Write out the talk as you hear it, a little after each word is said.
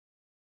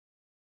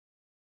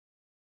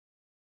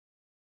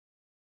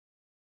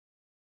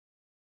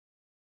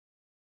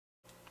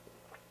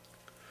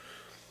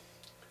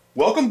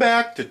Welcome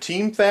back to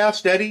Team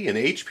Fast Eddy and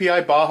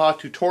HPI Baja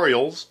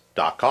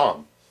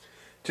Tutorials.com.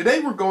 Today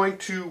we're going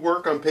to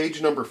work on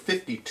page number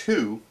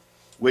 52,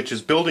 which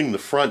is building the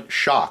front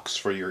shocks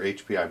for your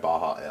HPI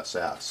Baja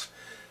SS.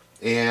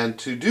 And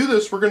to do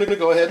this, we're going to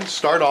go ahead and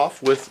start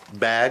off with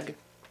bag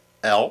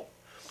L.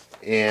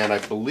 And I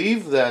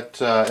believe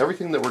that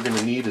everything that we're going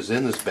to need is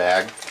in this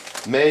bag.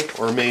 May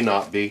or may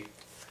not be,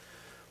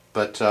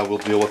 but we'll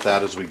deal with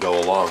that as we go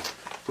along.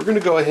 We're going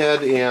to go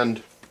ahead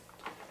and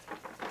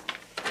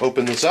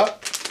open this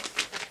up,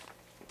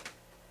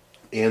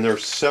 and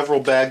there's several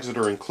bags that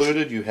are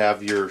included. You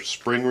have your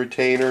spring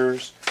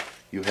retainers,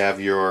 you have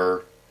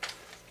your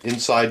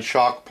inside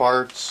shock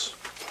parts,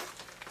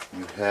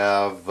 you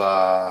have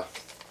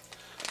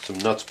some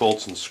nuts,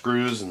 bolts, and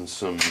screws, and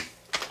some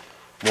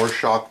more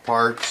shock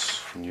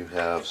parts, and you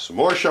have some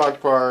more shock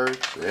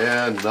parts,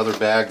 and another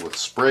bag with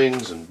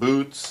springs and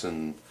boots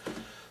and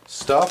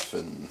stuff,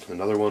 and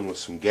another one with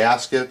some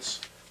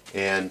gaskets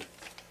and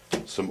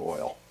some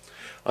oil.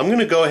 I'm going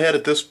to go ahead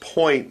at this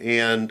point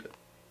and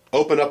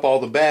open up all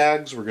the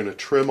bags. We're going to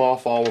trim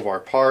off all of our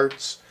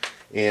parts,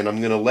 and I'm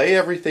going to lay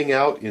everything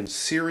out in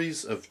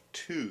series of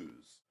twos.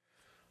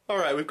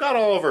 Alright, we've got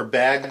all of our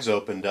bags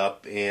opened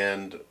up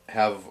and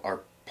have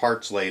our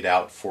parts laid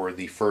out for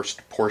the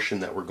first portion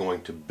that we're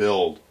going to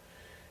build,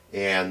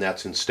 and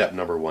that's in step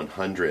number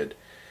 100.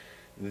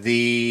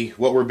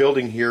 What we're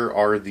building here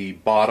are the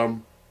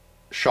bottom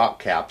shock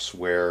caps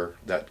where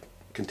that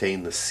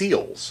contain the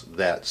seals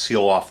that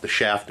seal off the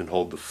shaft and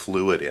hold the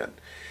fluid in.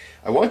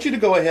 I want you to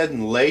go ahead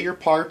and lay your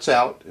parts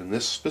out in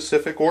this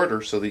specific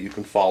order so that you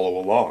can follow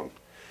along.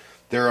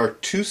 There are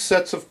two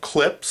sets of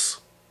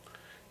clips,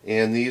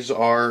 and these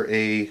are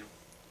a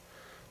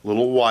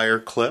little wire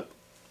clip.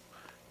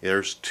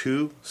 There's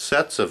two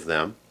sets of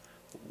them.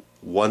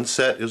 One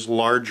set is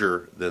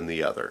larger than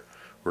the other.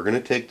 We're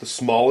going to take the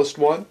smallest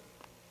one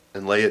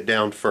and lay it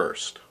down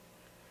first.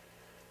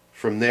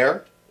 From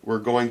there, we're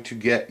going to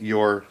get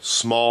your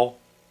small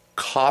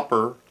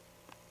copper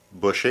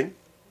bushing.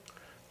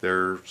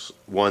 There's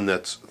one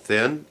that's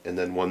thin and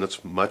then one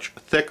that's much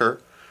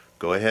thicker.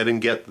 Go ahead and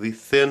get the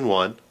thin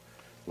one,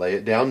 lay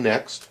it down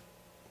next.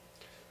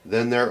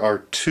 Then there are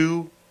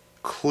two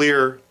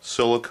clear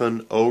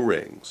silicone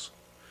O-rings.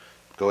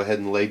 Go ahead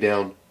and lay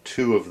down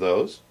two of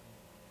those.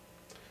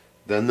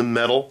 Then the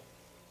metal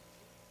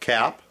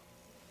cap.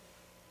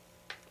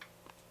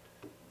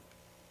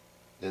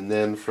 And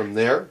then from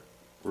there,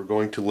 we're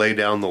going to lay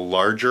down the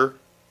larger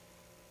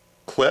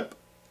clip,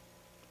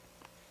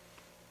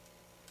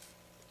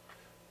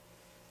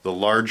 the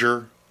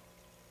larger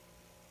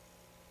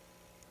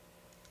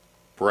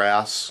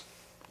brass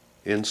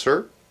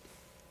insert,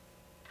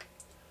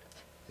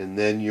 and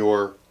then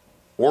your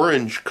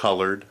orange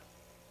colored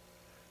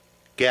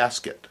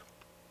gasket.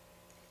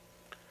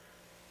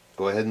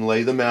 Go ahead and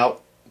lay them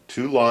out,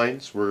 two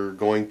lines. We're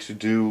going to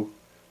do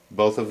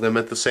both of them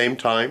at the same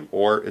time,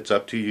 or it's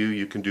up to you.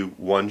 You can do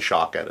one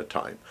shock at a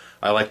time.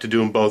 I like to do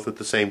them both at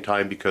the same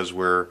time because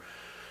we're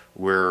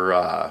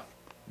going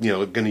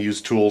to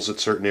use tools at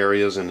certain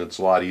areas, and it's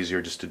a lot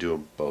easier just to do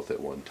them both at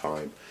one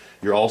time.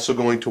 You're also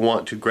going to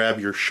want to grab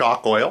your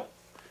shock oil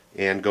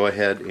and go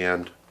ahead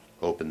and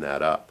open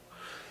that up.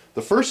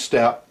 The first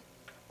step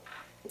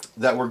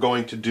that we're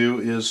going to do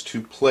is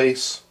to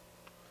place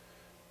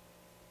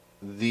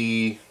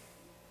the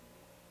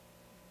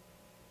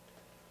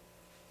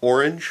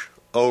orange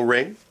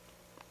O-ring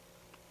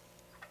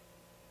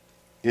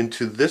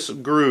into this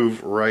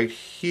groove right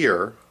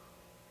here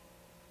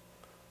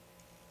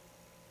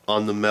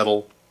on the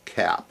metal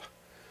cap.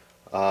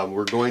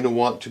 We're going to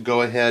want to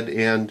go ahead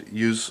and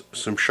use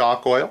some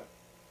shock oil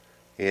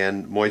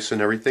and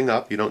moisten everything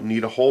up. You don't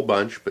need a whole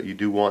bunch, but you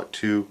do want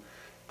to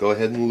go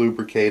ahead and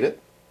lubricate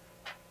it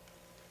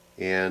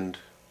and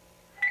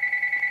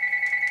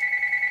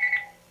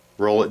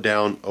roll it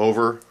down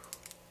over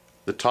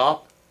the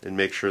top and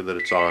make sure that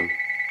it's on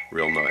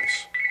real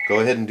nice.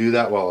 Go ahead and do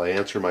that while I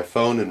answer my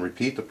phone and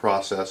repeat the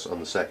process on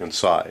the second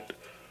side.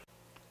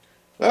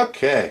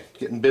 Okay,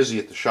 getting busy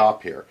at the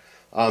shop here.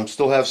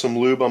 Still have some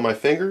lube on my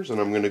fingers, and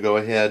I'm going to go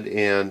ahead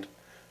and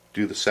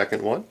do the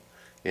second one.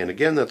 And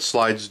again, that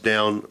slides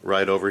down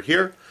right over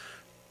here.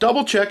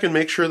 Double check and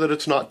make sure that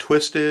it's not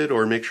twisted,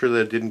 or make sure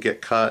that it didn't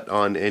get cut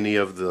on any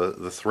of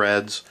the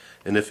threads.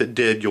 And if it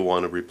did, you'll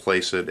want to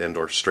replace it and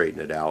or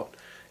straighten it out.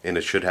 And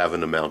it should have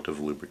an amount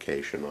of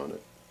lubrication on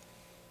it.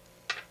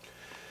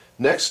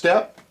 Next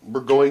step,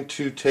 we're going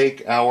to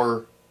take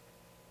our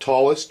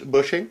tallest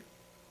bushing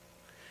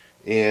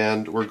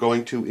and we're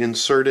going to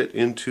insert it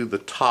into the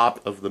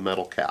top of the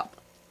metal cap.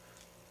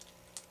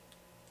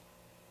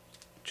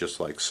 Just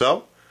like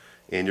so.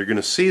 And you're going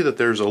to see that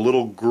there's a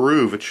little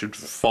groove. It should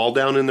fall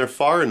down in there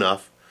far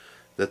enough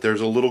that there's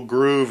a little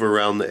groove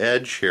around the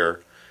edge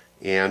here.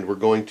 And we're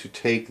going to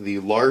take the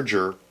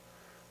larger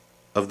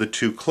of the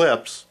two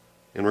clips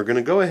and we're going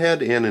to go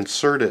ahead and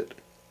insert it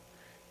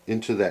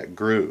into that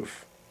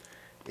groove.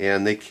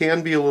 And they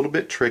can be a little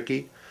bit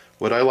tricky.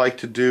 What I like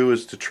to do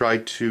is to try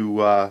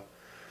to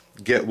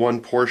get one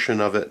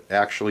portion of it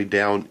actually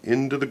down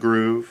into the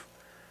groove,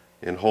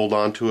 and hold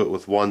on to it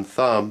with one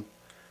thumb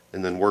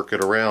and then work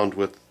it around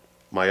with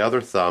my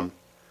other thumb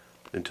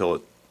until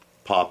it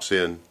pops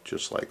in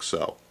just like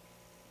so.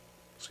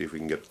 See if we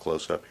can get a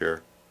close up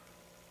here.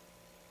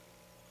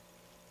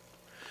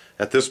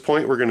 At this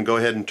point we're going to go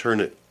ahead and turn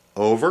it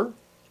over,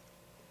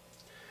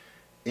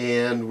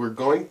 and we're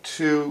going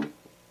to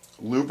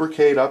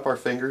lubricate up our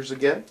fingers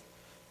again.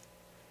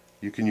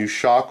 You can use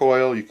shock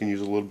oil, you can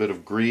use a little bit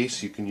of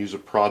grease, you can use a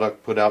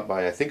product put out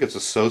by, I think it's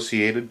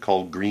Associated,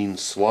 called Green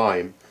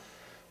Slime,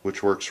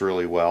 which works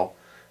really well.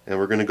 And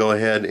we're going to go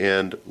ahead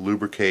and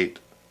lubricate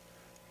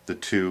the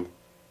two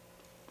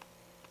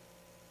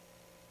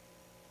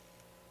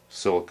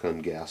silicone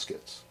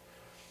gaskets.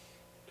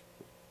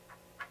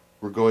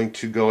 We're going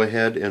to go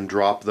ahead and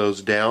drop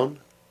those down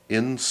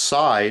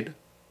inside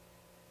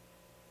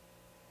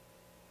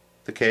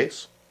the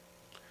case,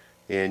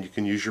 and you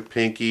can use your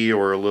pinky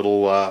or a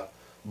little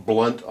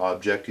blunt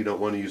object. You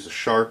don't want to use a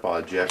sharp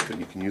object, but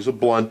you can use a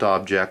blunt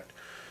object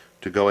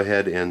to go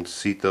ahead and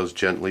seat those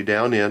gently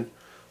down in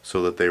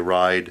so that they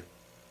ride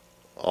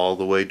all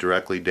the way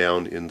directly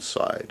down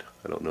inside.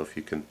 I don't know if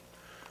you can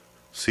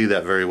see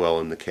that very well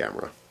in the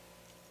camera.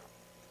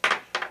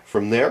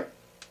 From there,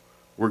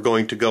 we're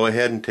going to go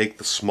ahead and take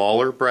the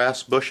smaller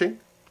brass bushing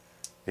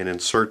and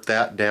insert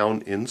that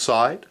down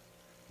inside,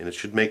 and it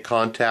should make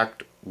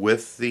contact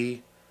with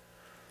the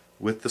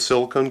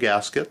silicone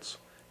gaskets.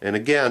 And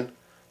again,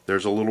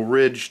 there's a little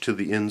ridge to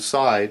the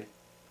inside,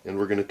 and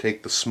we're going to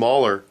take the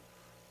smaller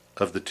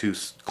of the two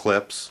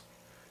clips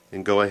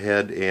and go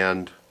ahead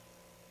and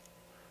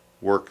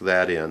work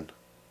that in.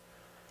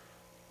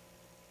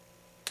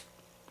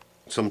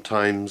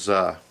 Sometimes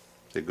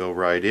they go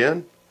right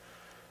in,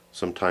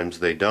 sometimes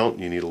they don't.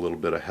 You need a little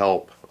bit of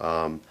help.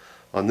 On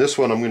this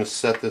one I'm going to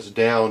set this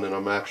down, and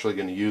I'm actually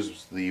going to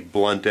use the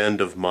blunt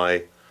end of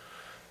my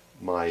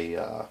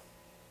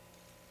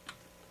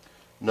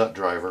nut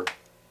driver,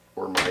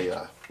 or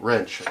my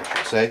wrench I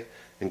should say,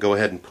 and go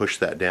ahead and push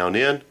that down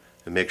in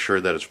and make sure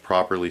that it's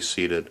properly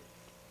seated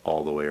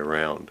all the way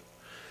around.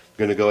 I'm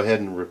going to go ahead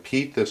and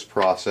repeat this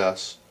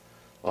process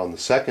on the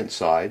second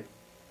side.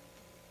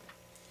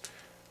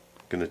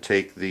 I'm going to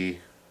take the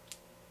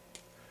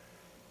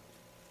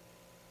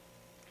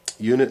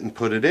unit and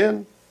put it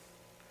in.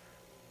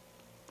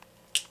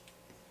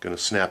 Going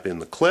to snap in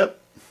the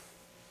clip.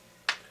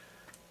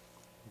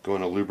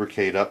 Going to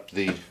lubricate up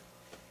the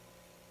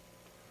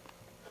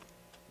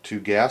two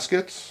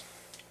gaskets.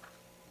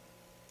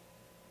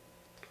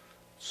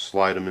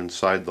 Slide them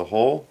inside the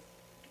hole.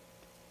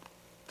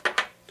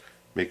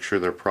 Make sure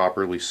they're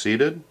properly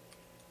seated.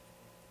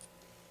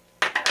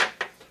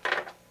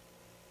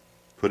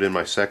 Put in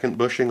my second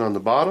bushing on the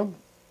bottom.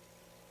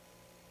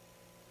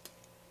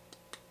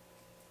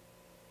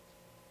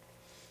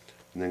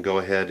 And then go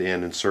ahead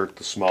and insert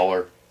the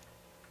smaller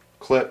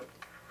clip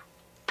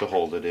to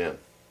hold it in.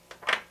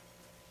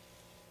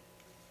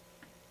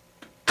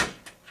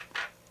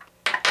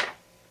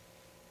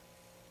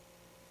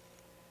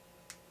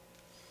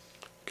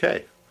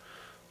 Okay,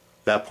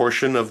 that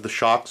portion of the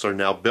shocks are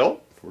now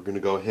built. We're going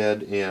to go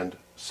ahead and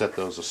set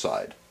those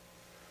aside,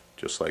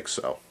 just like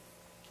so.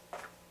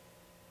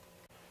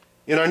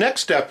 In our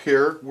next step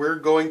here, we're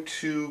going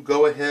to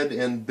go ahead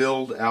and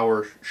build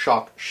our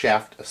shock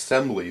shaft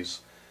assemblies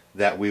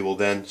that we will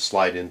then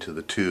slide into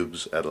the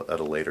tubes at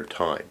a later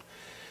time.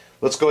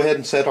 Let's go ahead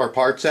and set our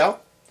parts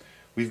out.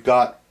 We've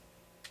got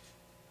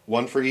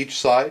one for each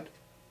side,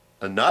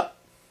 a nut.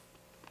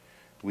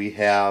 We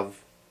have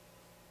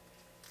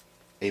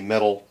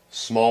a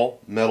small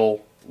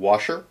metal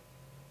washer.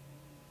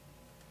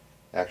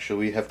 Actually,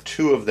 we have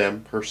two of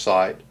them per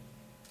side.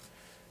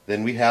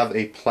 Then we have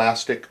a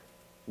plastic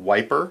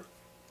wiper,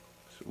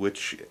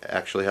 which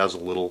actually has a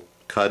little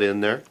cut in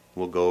there.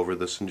 We'll go over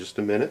this in just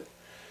a minute.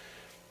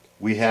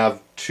 We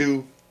have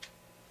two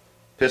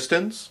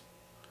pistons,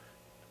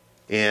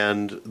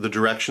 and the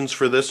directions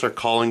for this are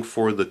calling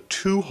for the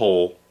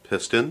 2-hole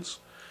pistons,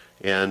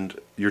 and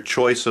your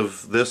choice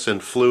of this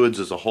and fluids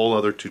is a whole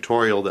other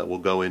tutorial that we'll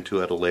go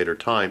into at a later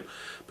time.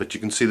 But you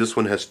can see this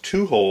one has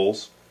 2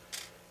 holes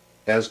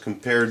as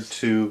compared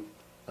to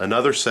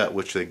another set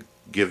which they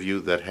give you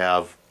that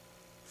have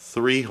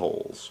 3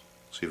 holes.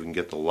 See if we can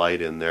get the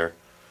light in there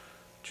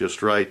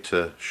just right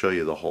to show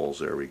you the holes.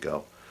 There we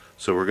go.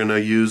 So we're going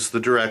to use the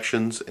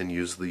directions and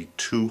use the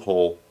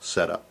 2-hole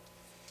setup.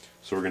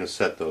 So we're going to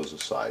set those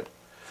aside.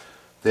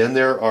 Then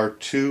there are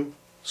 2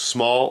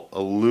 small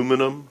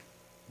aluminum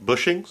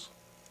bushings.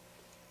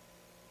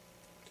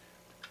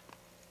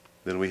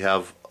 Then we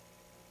have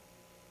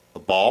a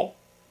ball.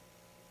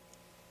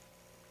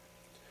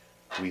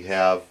 We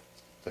have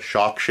a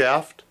shock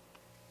shaft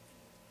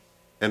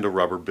and a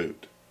rubber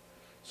boot.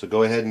 So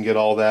go ahead and get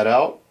all that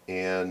out,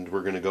 and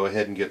we're going to go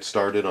ahead and get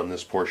started on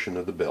this portion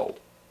of the build.